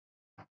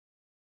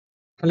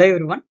Hello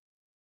everyone,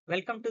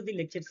 welcome to the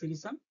lecture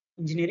series on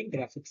engineering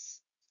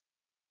graphics.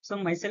 So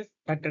myself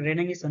Dr.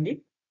 Renangi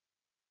Sandeep.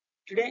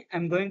 Today I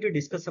am going to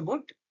discuss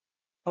about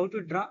how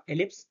to draw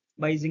ellipse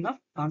by using of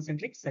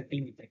concentric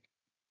circle method.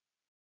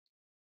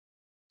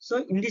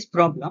 So in this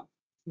problem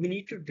we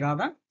need to draw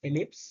the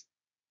ellipse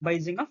by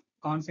using of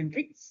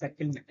concentric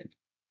circle method.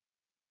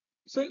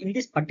 So in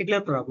this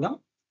particular problem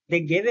they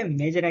gave a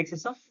major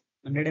axis of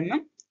 100 mm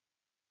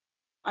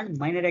and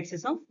minor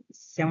axis of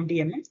 70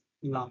 mm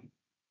long.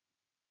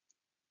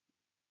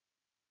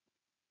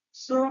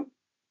 So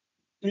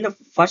in the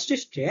first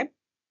step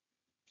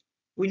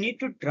we need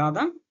to draw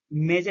the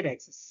major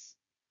axis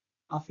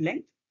of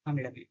length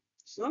 100 mm.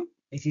 So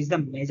this is the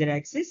major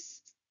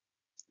axis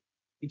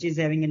which is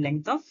having a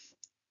length of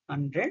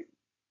 100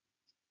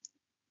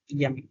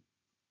 mm.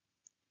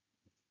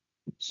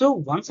 So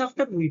once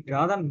after we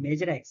draw the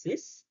major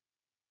axis,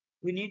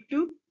 we need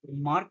to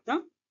mark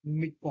the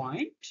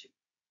midpoint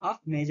of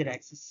major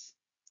axis,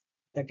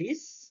 that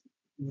is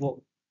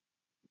O.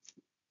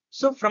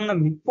 So from the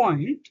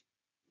midpoint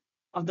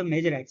of the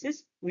major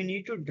axis, we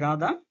need to draw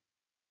the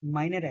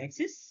minor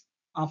axis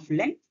of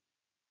length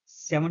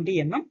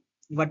 70 mm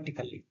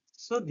vertically.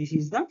 So this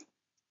is the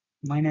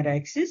minor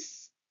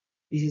axis.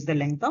 This is the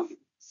length of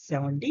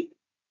 70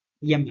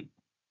 mm.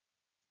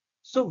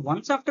 So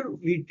once after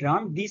we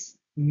drawn this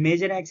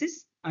major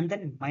axis and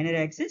then minor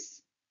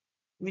axis,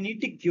 we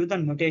need to give the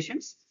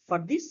notations for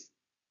this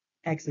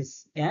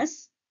axis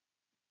as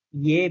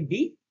A,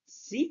 B,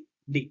 C,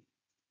 D.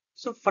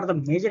 So for the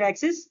major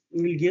axis,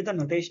 we will give the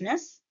notation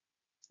as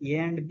A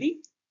and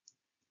B.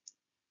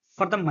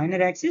 For the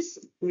minor axis,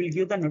 we will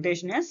give the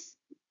notation as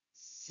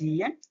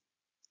C and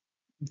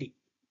D.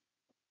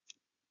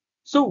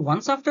 So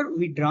once after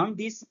we drawn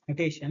these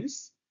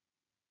notations,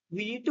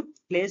 we need to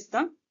place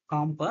the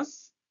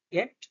compass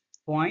at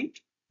point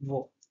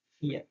O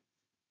here.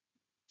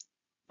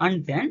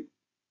 And then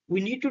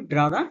we need to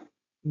draw the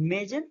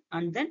major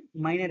and then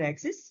minor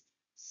axis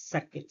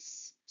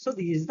circles. So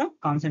this is the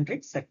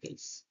concentric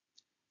circles.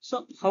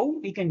 So how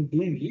we can do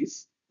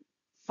means,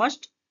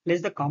 first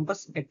place the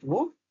compass at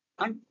O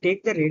and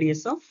take the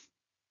radius of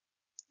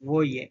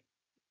OA.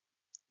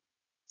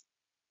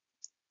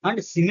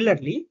 And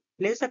similarly,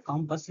 place the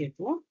compass at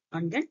O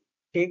and then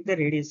take the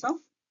radius of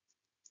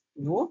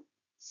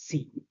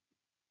OC.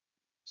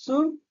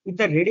 So with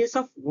the radius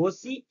of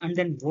OC and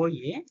then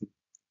OA,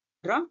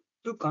 draw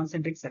two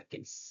concentric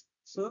circles.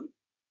 So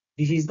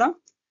this is the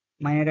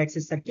minor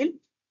axis circle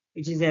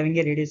which is having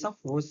a radius of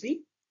OC,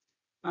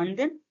 and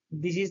then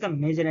this is the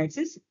major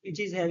axis which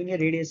is having a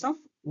radius of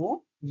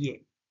OA.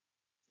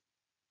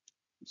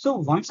 So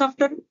once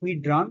after we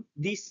drawn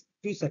these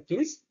two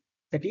circles,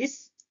 that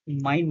is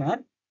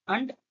minor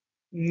and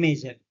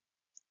major,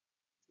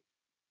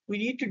 we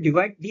need to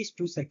divide these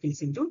two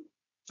circles into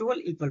 12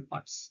 equal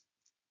parts.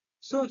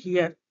 So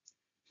here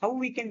how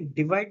we can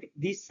divide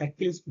these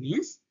circles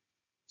means,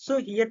 so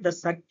here the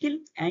circle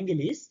angle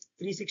is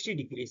 360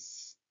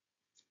 degrees.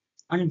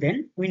 And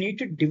then we need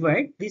to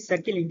divide this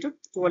circle into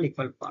 12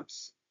 equal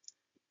parts.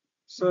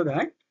 So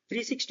that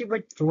 360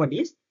 by 12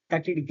 is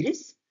 30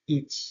 degrees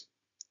each.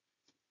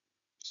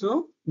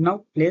 So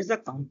now place the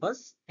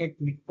compass at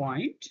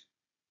midpoint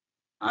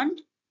and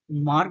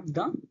mark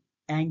the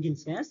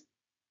angles as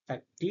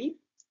 30,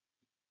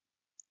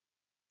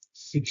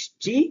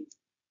 60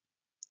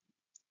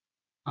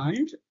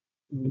 and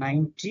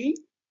 90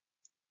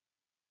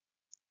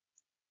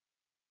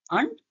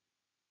 and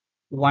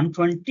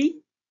 120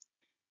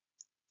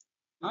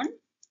 and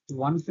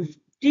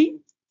 150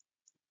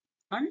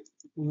 and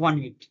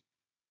 180.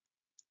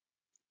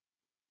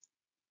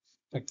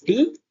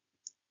 30,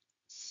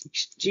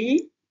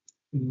 60,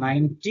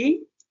 90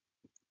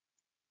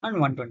 and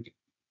 120.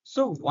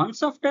 So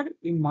once after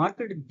we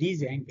marked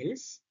these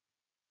angles,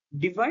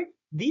 divide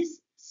these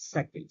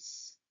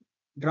circles,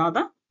 draw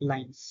the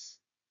lines.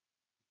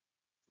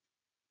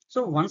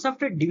 So once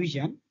after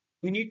division,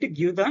 we need to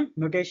give the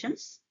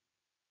notations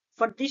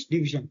for this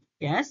division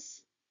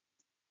as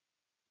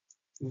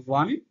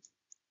 1,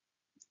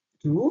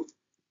 2,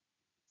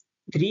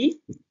 3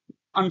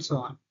 and so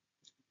on.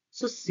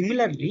 So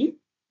similarly,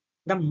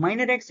 the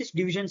minor axis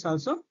divisions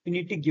also we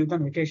need to give the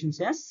notations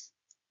as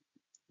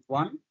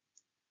 1,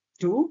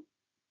 2,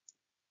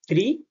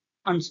 3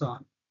 and so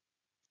on.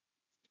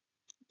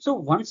 So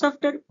once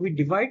after we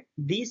divide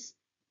this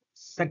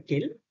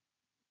circle,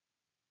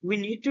 we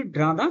need to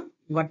draw the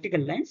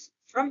vertical lines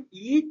from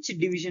each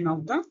division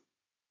of the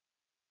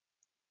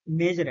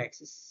major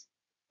axis,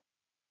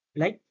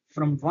 like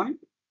from 1,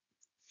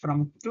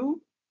 from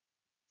 2,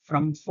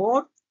 from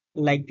 4,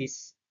 like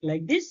this.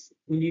 Like this,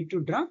 we need to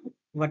draw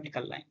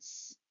vertical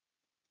lines.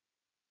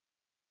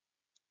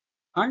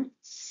 And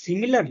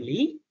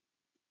similarly,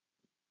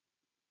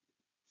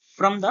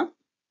 from the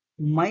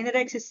minor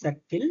axis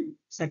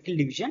circle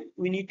division,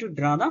 we need to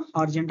draw the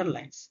horizontal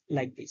lines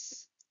like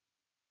this.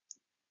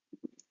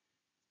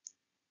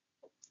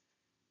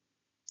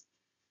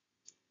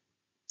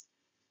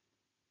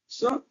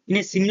 So in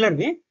a similar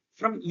way,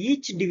 from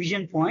each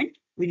division point,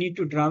 we need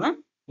to draw the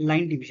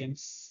line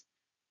divisions.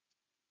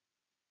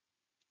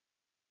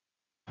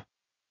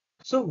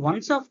 So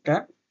once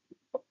after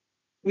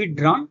we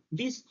draw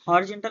these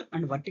horizontal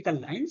and vertical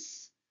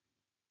lines,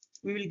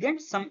 we will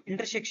get some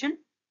intersection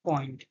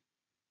point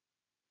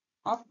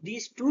of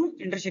these two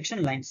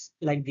intersection lines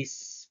like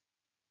this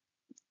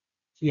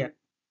here.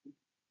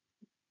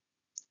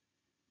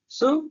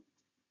 So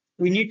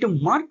we need to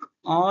mark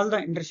all the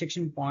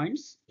intersection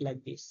points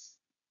like this.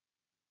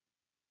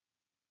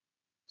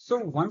 So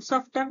once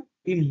after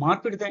we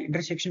marked the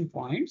intersection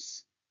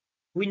points,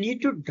 we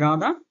need to draw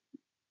the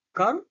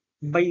curve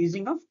by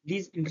using of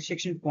these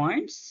intersection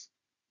points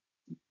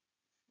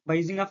by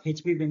using of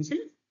HB pencil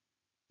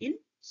in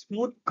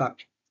smooth cut.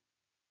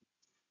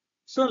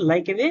 So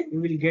like a way we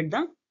will get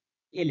the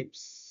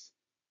ellipse.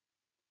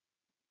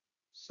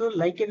 So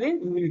like a way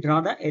we will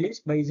draw the ellipse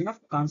by using of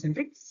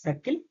concentric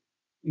circle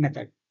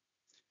method.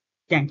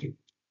 Thank you.